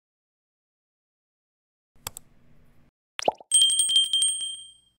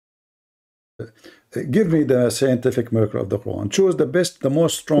Give me the scientific miracle of the Quran. Choose the best, the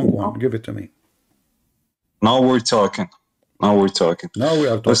most strong one. Give it to me. Now we're talking. Now we're talking. Now we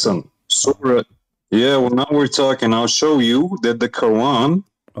are talking. Listen, Surah. Yeah, well, now we're talking. I'll show you that the Quran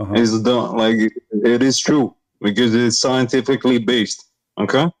is the it is true because it's scientifically based.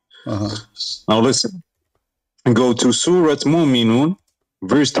 Okay. Now listen. Go to Surah Mu'minun,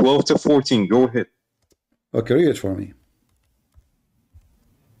 verse 12 to 14. Go ahead. Okay, read it for me.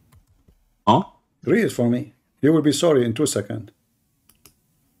 Huh? Read it for me. You will be sorry in 2 seconds.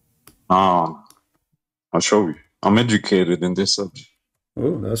 I'll show you. I'm educated in this subject.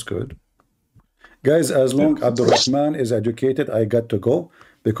 Oh, that's good. Guys, as long Abdul Rahman is educated, I got to go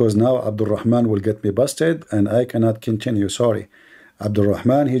because now Abdul Rahman will get me busted and I cannot continue. Sorry. Abdul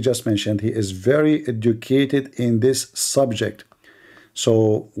Rahman, he just mentioned he is very educated in this subject.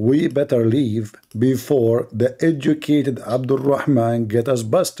 So we better leave before the educated Abdul Rahman get us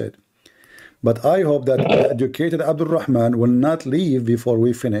busted. But I hope that the educated Abdul Rahman will not leave before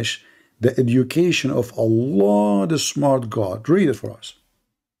we finish the education of Allah, the smart God. Read it for us.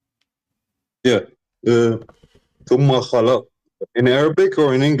 Yeah. ثم خلق. In Arabic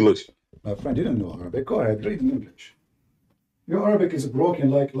or in English? My friend didn't know Arabic. Go ahead, read in English. Your Arabic is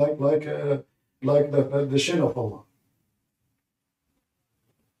broken like the shin of Allah.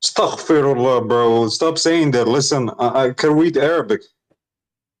 Astaghfirullah, bro. Stop saying that. Listen, I can read Arabic.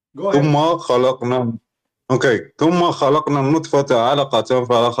 Go ahead. ثم خلقنا. Okay. ثم خلقنا النطفة علقة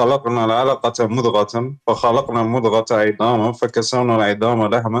فخلقنا العلقة مضغة فخلقنا المضغة عظاما فكسونا العظام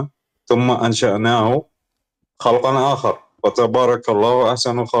لحما ثم أنشأناه خلقا آخر فتبارك الله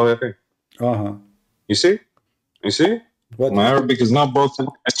أحسن الخالقين. You see? You see? What? My Arabic is not broken.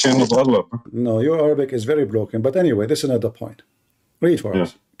 Of Allah. No, your Arabic is very broken. But anyway, this is another point. Read for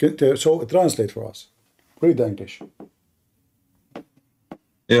us. So translate for us. Read the English.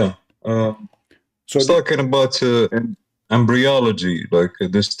 Yeah. So it's talking about embryology, like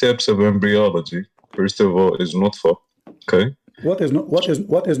the steps of embryology. First of all, is nutfa. Okay. What is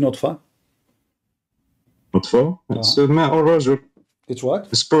nutfa? Nutfa? It's ma' al-rajul. It's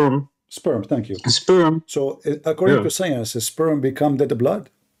what? Sperm. Sperm, thank you. Sperm. So according to science, sperm become dead blood?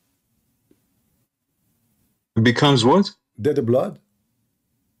 It becomes what? Dead blood.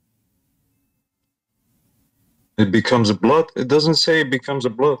 It becomes a blood? It doesn't say it becomes a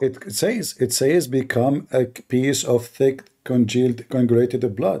blood. It says become a piece of thick congealed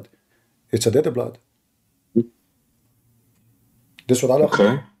coagulated blood. It's a dead blood. This what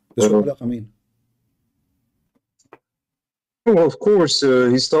Allah mean. Well, of course,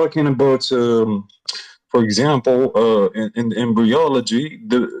 he's talking about, for example, in embryology,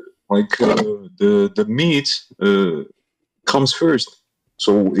 the meat comes first.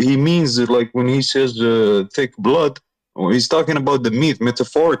 So he means that, like, when he says thick blood, he's talking about the meat,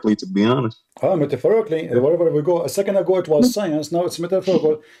 metaphorically, to be honest. Metaphorically, wherever we go. A second ago it was science, now it's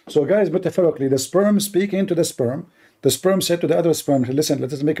metaphorical. So, guys, metaphorically, the sperm speaking to the sperm said to the other sperm, listen,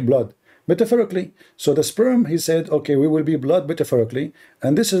 let us make blood. Metaphorically. So the sperm, he said, okay, we will be blood metaphorically,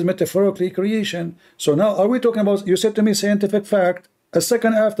 and this is metaphorically creation. So now, are we talking about, you said to me scientific fact, a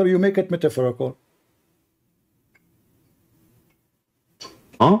second after you make it metaphorical.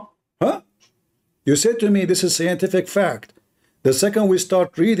 Huh? You said to me this is scientific fact. The second we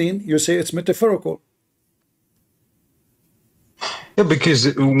start reading, you say it's metaphorical. Yeah,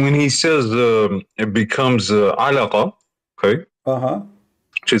 because when he says it becomes alaqa, okay,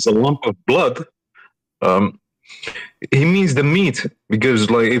 which is a lump of blood, he means the meat, because,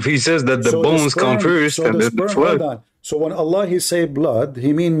 like, if he says that the bones come first and then the flesh. So when Allah he say blood,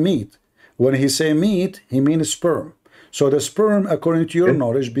 he mean meat. When he say meat, he means sperm. So the sperm, according to your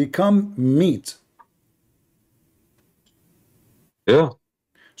knowledge, become meat. Yeah.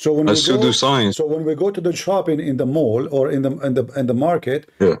 So when science. So when we go to the shopping in the mall or in the market,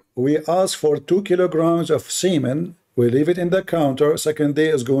 we ask for 2 kilograms of semen. We leave it in the counter. Second day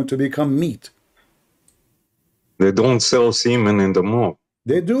is going to become meat. They don't sell semen in the mall.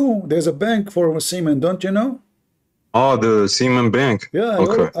 They do. There's a bank for semen, don't you know? Oh, the semen bank. Yeah,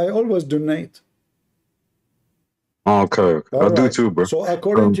 I always donate. Okay. I do too, bro. So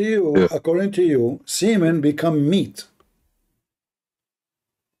according to you, semen become meat.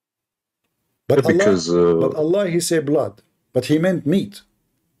 But Allah, he said blood, but he meant meat.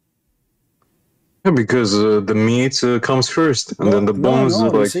 Yeah, because the meat comes first, and then the bones.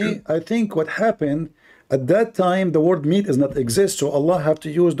 See, I think what happened at that time, the word meat does not exist, so Allah have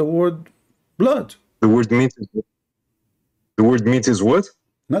to use the word blood. The word meat is what?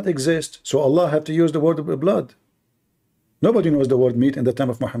 Not exist. So Allah have to use the word blood. Nobody knows the word meat in the time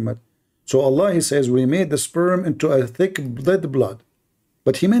of Muhammad. So Allah, he says, we made the sperm into a thick dead blood.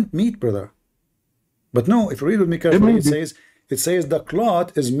 But he meant meat, brother. But no, if you read with me carefully, it says the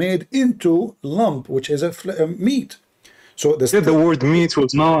clot is made into lump, which is a meat. So the word meat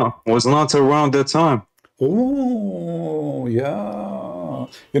was not around that time. Oh, yeah.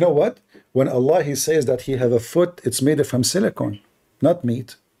 You know what? When Allah, he says that he have a foot, it's made from silicone, not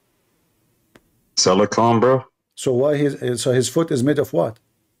meat. Silicone, bro? So why his foot is made of what?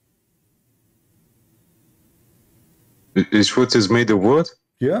 His foot is made of what?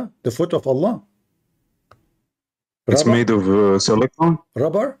 Yeah, the foot of Allah. It's made of silicone?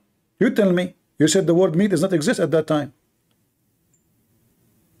 Rubber? You tell me. You said the word meat does not exist at that time.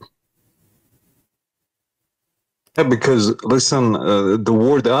 Yeah, because listen, the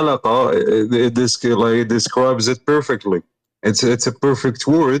word alaqa, it describes it perfectly. It's a perfect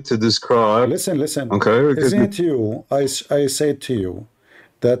word to describe. Listen. Okay. Isn't you? I said to you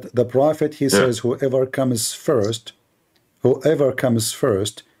that the Prophet, he says, whoever comes first,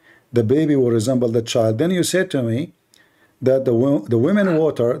 the baby will resemble the child. Then you said to me that the women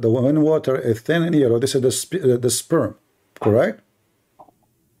water is thin and yellow. This is the sperm, correct?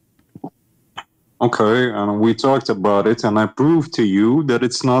 Okay, and we talked about it, and I proved to you that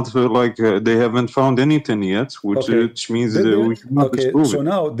it's not they haven't found anything yet, which means that we cannot disprove it. So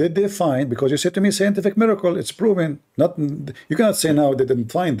now, did they find, because you said to me scientific miracle, it's proven, you cannot say now they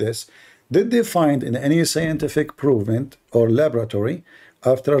didn't find this. Did they find in any scientific proven or laboratory,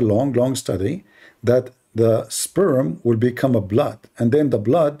 after a long study, that the sperm will become a blood, and then the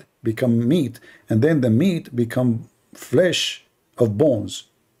blood become meat, and then the meat become flesh of bones?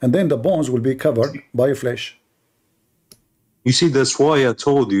 And then the bones will be covered by flesh. You see, that's why I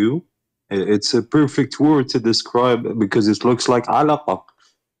told you it's a perfect word to describe, because it looks like alaqa.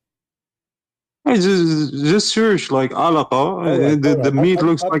 Just search like alaqa. The meat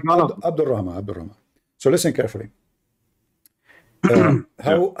looks like alaqa. Abdul Rahman. So listen carefully.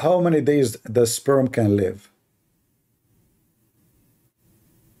 How many days the sperm can live?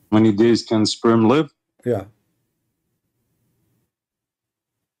 Many days can sperm live? Yeah.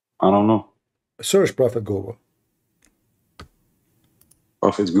 I don't know. Search Prophet Google.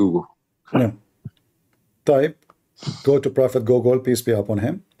 Prophet Google. No. Type, go to Prophet Google, peace be upon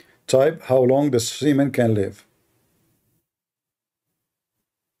him. Type how long the semen can live.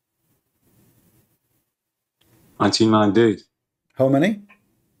 $99 days. How many?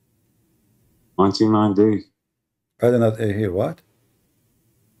 99 days. I did not hear what?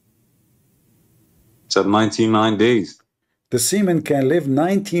 It's at 99 days. The semen can live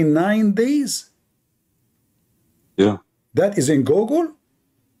 99 days? Yeah. That is in Google?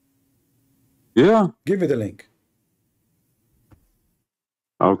 Yeah. Give me the link.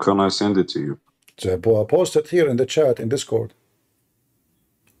 How can I send it to you? So post it here in the chat in Discord.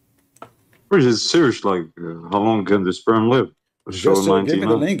 Or just search how long can the sperm live? Just give me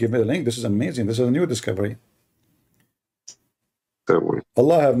the link. Give me the link. This is amazing. This is a new discovery. That way.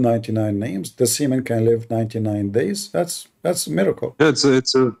 Allah have 99 names. The semen can live 99 days. That's a miracle. Yeah,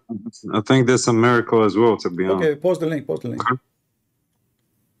 I think that's a miracle as well, to be honest. Okay, post the link. Post the link. Okay.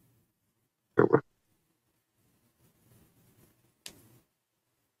 That way.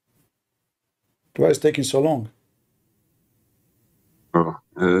 Why is it taking so long? Oh,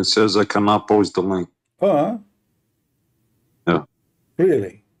 it says I cannot post the link. Huh? Yeah.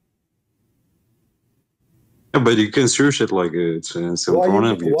 Really? Yeah, but you can search it like it's in front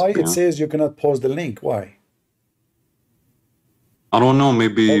of you. Why it says you cannot post the link? Why? I don't know.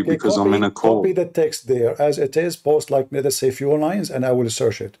 Maybe because I'm in a call. Copy the text there as it is. Post like, let us say, few lines, and I will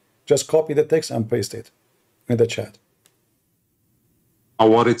search it. Just copy the text and paste it in the chat.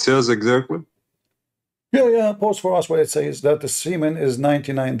 What it says exactly? Yeah. Post for us what it says, that the semen is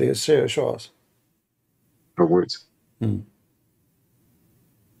 99 days. Show us. Oh, wait.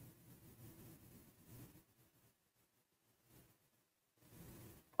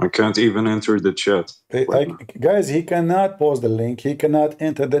 I can't even enter the chat. Guys, he cannot post the link. He cannot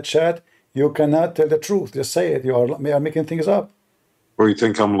enter the chat. You cannot tell the truth. Just say it. You are making things up. Or you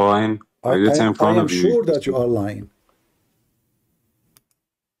think I'm lying? It's in front of you. I am sure that you are lying.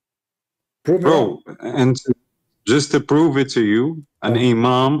 Prove Bro, and just to prove it to you, an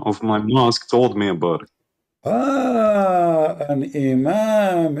imam of my mosque told me about it. Ah, an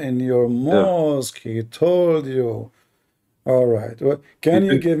imam in your mosque, he told you. All right. Well, can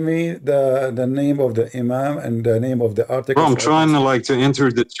you give me the name of the imam and the name of the article? Bro, I'm trying to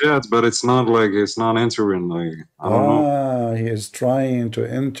enter the chat, but it's not entering. I don't know. He is trying to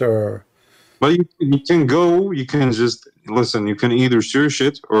enter. But you can go. You can just listen. You can either search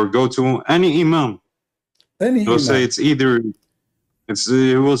it or go to any imam. Any They'll say it's either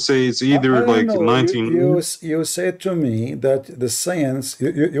He will say it's either I don't like know. 19. You said to me that the science,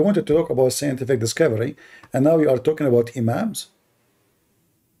 you wanted to talk about scientific discovery, and now you are talking about imams?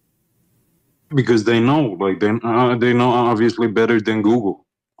 Because they know, like they know obviously better than Google,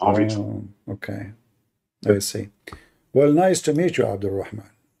 obviously. Oh, okay. I see. Well, nice to meet you, Abdul Rahman.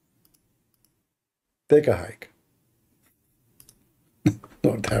 Take a hike.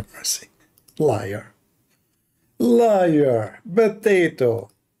 Lord have mercy. Liar. Liar. Potato.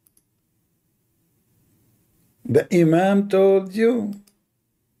 The Imam told you.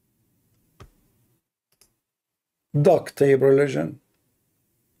 Duct tape religion.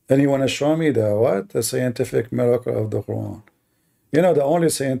 And you want to show me the what? The scientific miracle of the Quran. You know, the only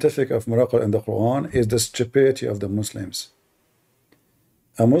scientific of miracle in the Quran is the stupidity of the Muslims.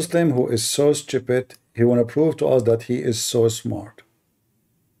 A Muslim who is so stupid, he want to prove to us that he is so smart.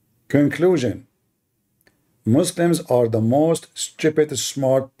 Conclusion. Muslims are the most stupid,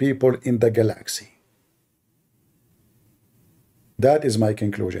 smart people in the galaxy. That is my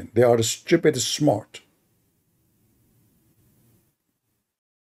conclusion. They are stupid, smart.